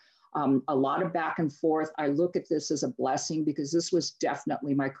together. A lot of back and forth. I look at this as a blessing because this was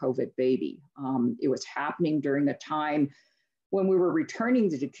definitely my COVID baby. It was happening during a time when we were returning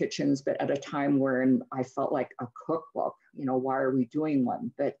to the kitchens, but at a time when I felt like a cookbook, you know, why are we doing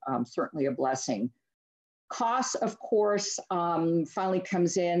one? But certainly a blessing. Cost, of course, finally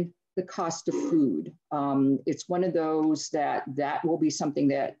comes in, the cost of food. It's one of those that will be something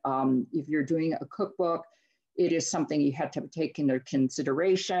that if you're doing a cookbook, it is something you have to take into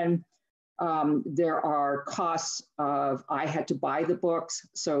consideration. There are costs of, I had to buy the books.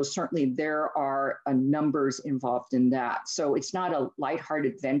 So certainly there are numbers involved in that. So it's not a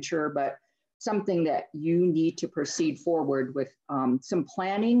lighthearted venture, but something that you need to proceed forward with some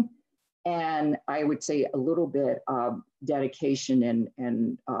planning. And I would say a little bit of dedication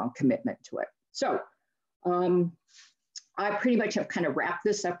and commitment to it. So I pretty much have kind of wrapped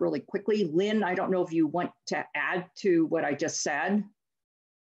this up really quickly. Lynn, I don't know if you want to add to what I just said.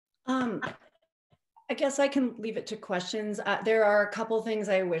 I guess I can leave it to questions. There are a couple things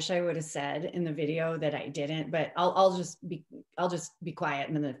I wish I would have said in the video that I didn't, but I'll just be quiet.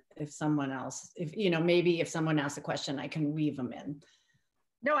 And then if someone else, maybe if someone asks a question, I can weave them in.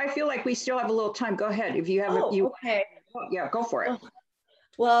 No, I feel like we still have a little time. Go ahead. If you have okay. Yeah, go for it.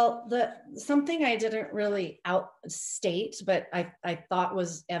 Well, something I didn't really outstate, but I thought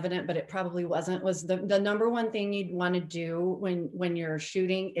was evident, but it probably wasn't, was the number one thing you'd want to do when you're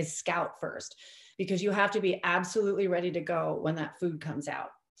shooting is scout first, because you have to be absolutely ready to go when that food comes out,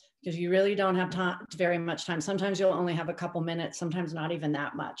 because you really don't have very much time. Sometimes you'll only have a couple minutes, sometimes not even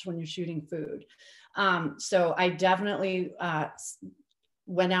that much when you're shooting food. So I definitely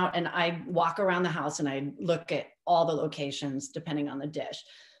went out and I walk around the house and I look at all the locations depending on the dish.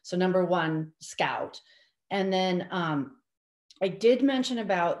 So number one, scout. And then I did mention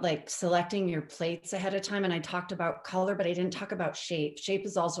about like selecting your plates ahead of time, and I talked about color, but I didn't talk about shape. Shape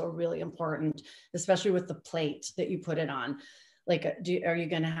is also really important, especially with the plate that you put it on. Like, are you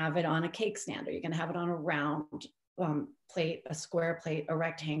going to have it on a cake stand? Are you going to have it on a round plate, a square plate, a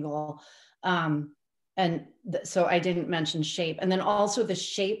rectangle? So I didn't mention shape. And then also the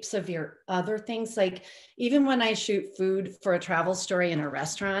shapes of your other things. Like even when I shoot food for a travel story in a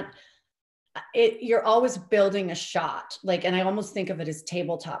restaurant, you're always building a shot. Like, and I almost think of it as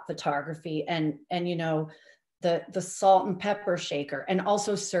tabletop photography and the salt and pepper shaker, and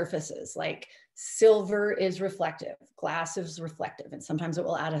also surfaces. Like silver is reflective, glass is reflective, and sometimes it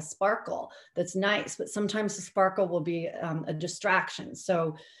will add a sparkle that's nice, but sometimes the sparkle will be a distraction.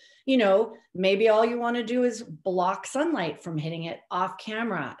 So maybe all you want to do is block sunlight from hitting it off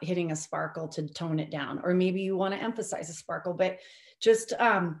camera, hitting a sparkle to tone it down. Or maybe you want to emphasize a sparkle, but just,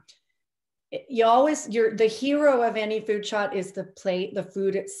 the hero of any food shot is the plate, the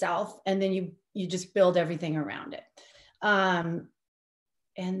food itself. And then you just build everything around it. And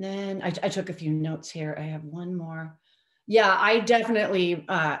then I took a few notes here. I have one more. Yeah, I definitely,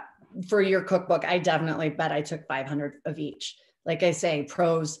 for your cookbook, I definitely bet I took 500 of each. Like I say,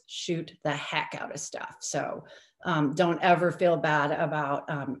 pros shoot the heck out of stuff. So don't ever feel bad about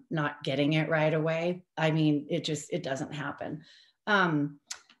not getting it right away. I mean, it doesn't happen.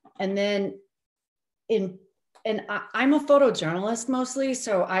 And then I'm a photojournalist mostly,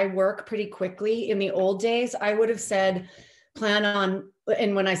 so I work pretty quickly. In the old days, I would have said, plan on,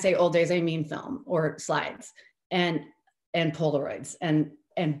 and when I say old days, I mean film or slides and Polaroids and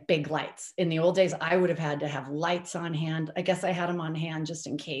big lights. In the old days, I would have had to have lights on hand. I guess I had them on hand just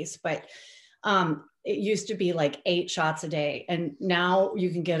in case, but it used to be like 8 shots a day. And now you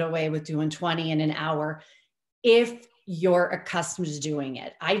can get away with doing 20 in an hour if you're accustomed to doing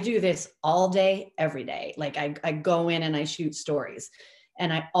it. I do this all day, every day. Like I go in and I shoot stories.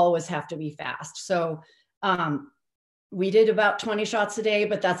 and I always have to be fast. So we did about 20 shots a day,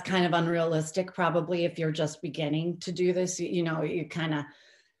 but that's kind of unrealistic probably if you're just beginning to do this. You know, you kind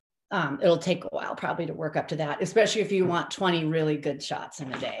of, it'll take a while probably to work up to that, especially if you want 20 really good shots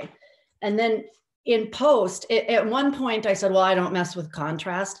in a day. And then in post, at one point I said, well, I don't mess with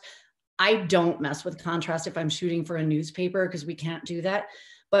contrast. I don't mess with contrast if I'm shooting for a newspaper because we can't do that.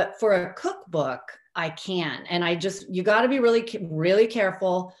 But for a cookbook, I can. And you got to be really, really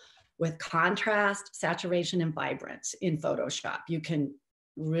careful with contrast, saturation, and vibrance in Photoshop. You can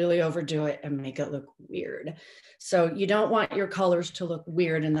really overdo it and make it look weird. So you don't want your colors to look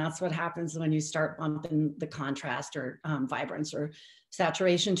weird. And that's what happens when you start bumping the contrast or vibrance or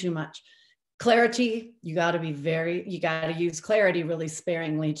saturation too much. Clarity, you got to use clarity really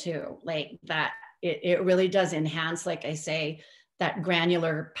sparingly too. Like that, it really does enhance, like I say, that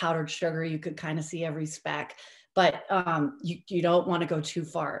granular powdered sugar. You could kind of see every speck, but you don't want to go too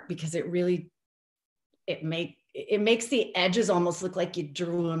far because it makes the edges almost look like you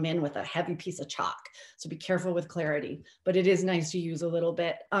drew them in with a heavy piece of chalk. So be careful with clarity, but it is nice to use a little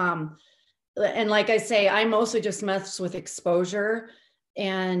bit. And like I say, I mostly just mess with exposure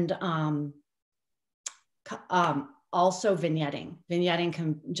and also vignetting. Vignetting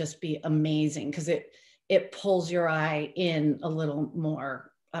can just be amazing because it pulls your eye in a little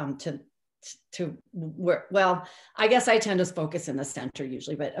more to where, well, I guess I tend to focus in the center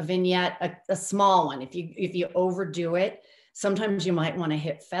usually, but a vignette, a small one, if you overdo it, sometimes you might want to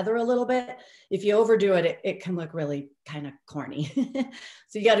hit feather a little bit. If you overdo it, it can look really kind of corny.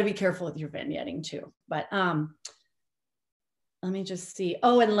 So you got to be careful with your vignetting too. But let me just see.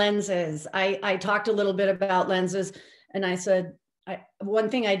 Oh, and lenses. I talked a little bit about lenses, and I said, one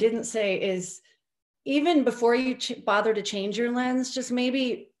thing I didn't say is even before you bother to change your lens, just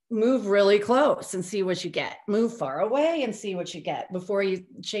maybe move really close and see what you get. Move far away and see what you get before you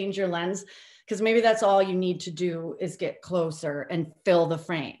change your lens, because maybe that's all you need to do is get closer and fill the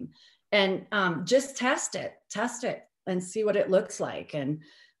frame. And just test it and see what it looks like. And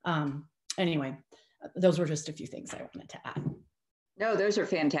anyway, those were just a few things I wanted to add. No, those are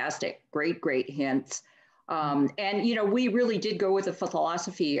fantastic. Great hints. And, you know, we really did go with the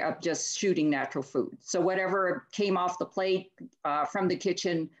philosophy of just shooting natural food. So whatever came off the plate from the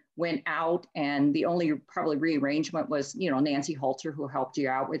kitchen went out, and the only probably rearrangement was, you know, Nancy Halter, who helped you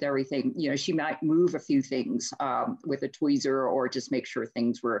out with everything. You know, she might move a few things with a tweezer or just make sure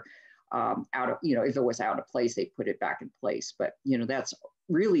things were out of, you know, if it was out of place, they put it back in place. But, you know, that's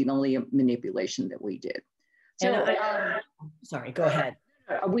really the only manipulation that we did. So, sorry, go ahead.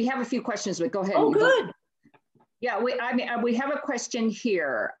 We have a few questions, but go ahead. Oh, good. Yeah, we have a question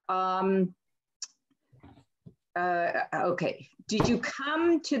here. Okay, did you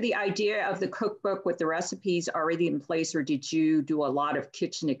come to the idea of the cookbook with the recipes already in place, or did you do a lot of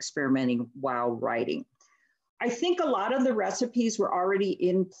kitchen experimenting while writing? I think a lot of the recipes were already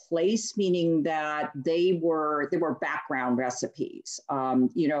in place, meaning that they were background recipes.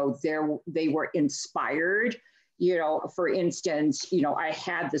 You know, they were inspired. You know, for instance, you know, I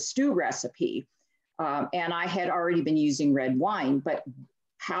had the stew recipe. And I had already been using red wine, but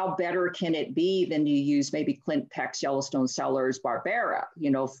how better can it be than to use maybe Clint Peck's Yellowstone Cellars Barbera, you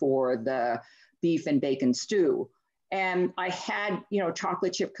know, for the beef and bacon stew. And I had, you know,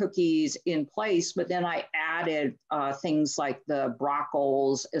 chocolate chip cookies in place, but then I added things like the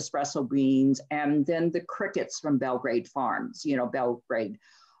broccoli, espresso beans, and then the crickets from Belgrade Farms, you know, Belgrade,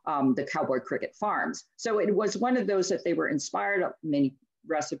 the Cowboy Cricket Farms. So it was one of those that they were inspired of. Many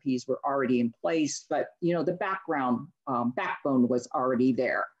recipes were already in place, but you know, the background backbone was already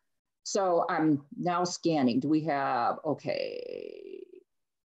there. So I'm now scanning. Do we have, okay.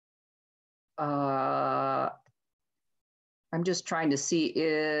 I'm just trying to see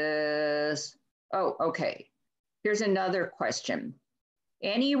oh, okay. Here's another question.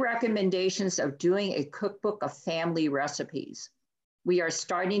 Any recommendations of doing a cookbook of family recipes? We are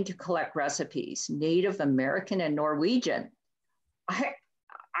starting to collect recipes, Native American and Norwegian.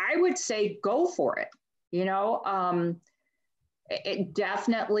 I would say go for it. You know, it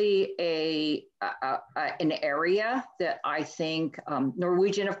definitely an area that I think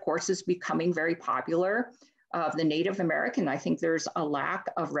Norwegian, of course, is becoming very popular. The Native American, I think there's a lack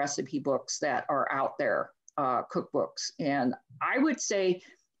of recipe books that are out there, cookbooks. And I would say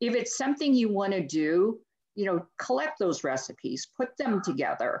if it's something you want to do, you know, collect those recipes, put them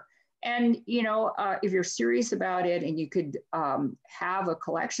together. And, you know, if you're serious about it and you could have a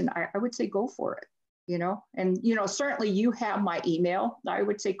collection, I would say go for it, you know. And, you know, certainly you have my email. I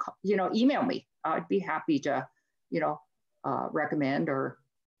would say, you know, email me. I'd be happy to, you know, recommend or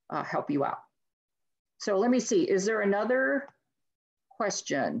help you out. So let me see, is there another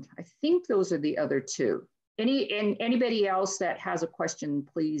question. I think those are the other two. Anybody else that has a question,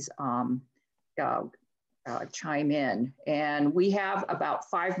 please chime in. And we have about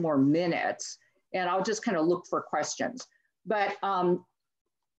 5 more minutes, and I'll just kind of look for questions. But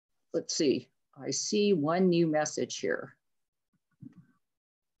let's see. I see one new message here.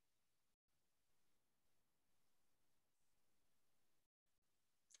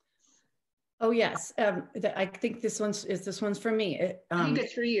 Oh yes, I think this one's for me. I think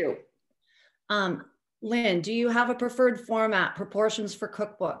it's for you. Lynn, do you have a preferred format, proportions for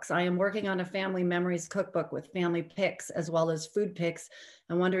cookbooks? I am working on a family memories cookbook with family pics as well as food pics.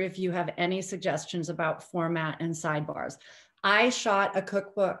 I wonder if you have any suggestions about format and sidebars. I shot a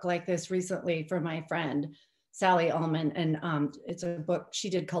cookbook like this recently for my friend, Sally Ullman, and it's a book she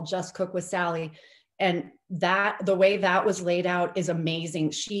did called Just Cook with Sally. And the way that was laid out is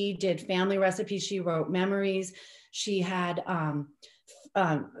amazing. She did family recipes. She wrote memories. She had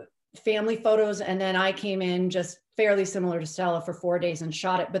family photos. And then I came in just fairly similar to Stella for 4 days and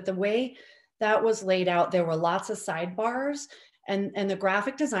shot it. But the way that was laid out, there were lots of sidebars. And the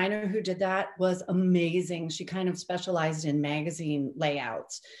graphic designer who did that was amazing. She kind of specialized in magazine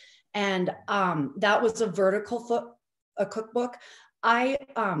layouts. And that was a vertical cookbook. I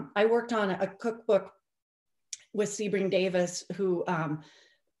worked on a cookbook with Sebring Davis, who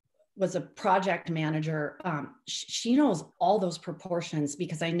was a project manager. She knows all those proportions,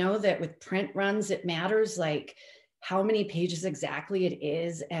 because I know that with print runs, it matters like how many pages exactly it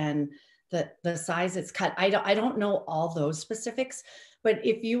is and the size it's cut. I don't know all those specifics, but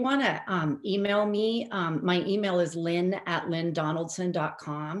if you want to email me, my email is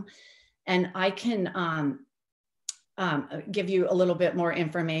lynn@lynndonaldson.com, and I can give you a little bit more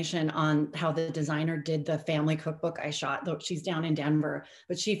information on how the designer did the family cookbook I shot. Though she's down in Denver,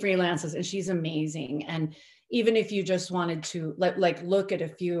 but she freelances and she's amazing. And even if you just wanted to look at a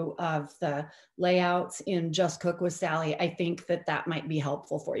few of the layouts in Just Cook with Sally, I think that might be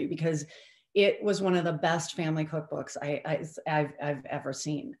helpful for you, because it was one of the best family cookbooks I've ever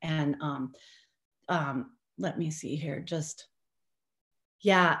seen. And let me see here,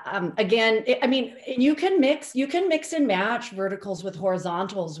 again, I mean, you can mix and match verticals with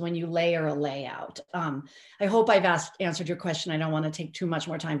horizontals when you layer a layout. I hope I've answered your question. I don't want to take too much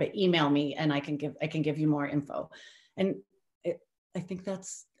more time, but email me and I can give you more info. And I think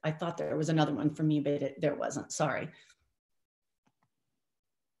I thought there was another one for me, but there wasn't, sorry.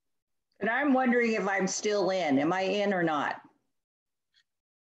 And I'm wondering if I'm still in. Am I in or not?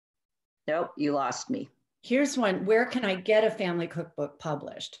 Nope, you lost me. Here's one. Where can I get a family cookbook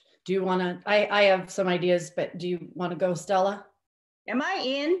published? Do you want to, I have some ideas, but do you want to go, Stella? Am I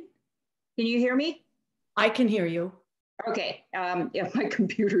in? Can you hear me? I can hear you. Okay, my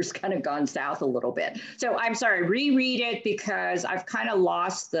computer's kind of gone south a little bit. So I'm sorry, reread it because I've kind of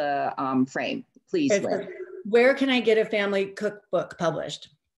lost the frame. Please, Lynn. Where can I get a family cookbook published?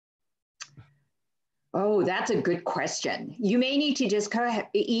 Oh, that's a good question. You may need to just kind of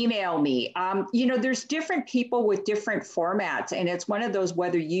email me. You know, there's different people with different formats, and it's one of those,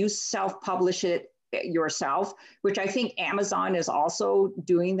 whether you self-publish it yourself, which I think Amazon is also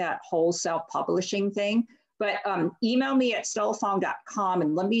doing that whole self-publishing thing. But email me at stellafong.com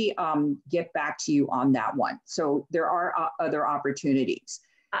and let me get back to you on that one. So there are other opportunities.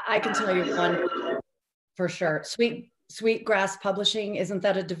 I can tell you one for sure. Sweetgrass Publishing, isn't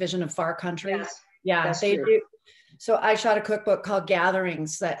that a division of Far Country? Yes. Yeah, they do. So I shot a cookbook called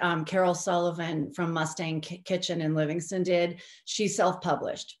Gatherings that Carol Sullivan from Mustang Kitchen in Livingston did. She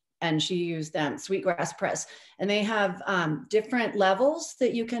self-published and she used them, Sweetgrass Press. And they have different levels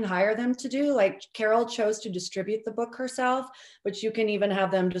that you can hire them to do. Like Carol chose to distribute the book herself, but you can even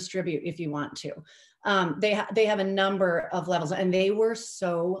have them distribute if you want to. They have a number of levels, and they were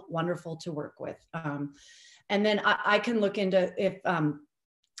so wonderful to work with. And then I can look into if,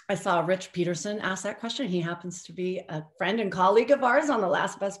 I saw Rich Peterson ask that question. He happens to be a friend and colleague of ours on the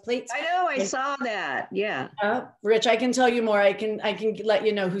Last Best Plates. I know, I saw that. Yeah. Rich, I can tell you more. I can let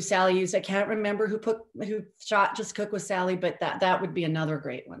you know who Sally used. I can't remember who shot Just Cook with Sally, but that would be another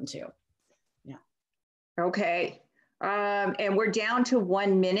great one too. Yeah. Okay. And we're down to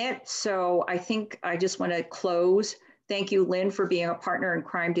 1 minute. So I think I just want to close. Thank you, Lynn, for being a partner in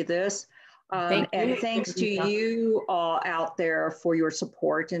crime to this. And thanks to you all out there for your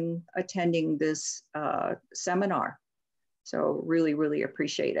support in attending this seminar. So really, really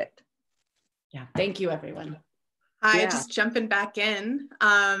appreciate it. Yeah, thank you, everyone. Hi, Yeah. just jumping back in.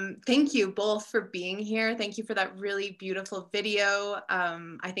 Thank you both for being here. Thank you for that really beautiful video.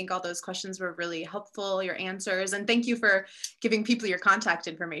 I think all those questions were really helpful, your answers, and thank you for giving people your contact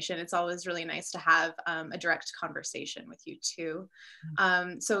information. It's always really nice to have a direct conversation with you too.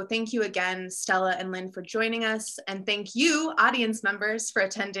 So thank you again, Stella and Lynn, for joining us, and thank you, audience members, for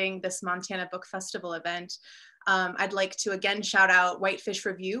attending this Montana Book Festival event. I'd like to again shout out Whitefish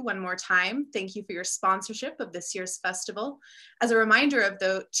Review one more time. Thank you for your sponsorship of this year's festival. As a reminder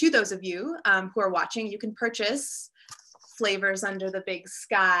to those of you who are watching, you can purchase Flavors Under the Big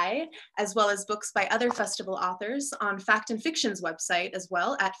Sky, as well as books by other festival authors on Fact and Fiction's website as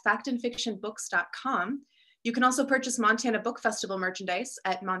well at factandfictionbooks.com. You can also purchase Montana Book Festival merchandise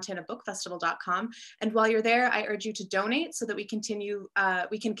at montanabookfestival.com. And while you're there, I urge you to donate so that we can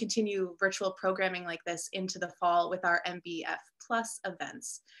continue virtual programming like this into the fall with our MBF Plus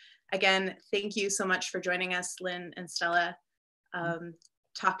events. Again, thank you so much for joining us, Lynn and Stella.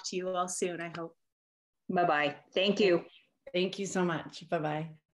 Talk to you all soon, I hope. Bye-bye. Thank you. Thank you so much. Bye-bye.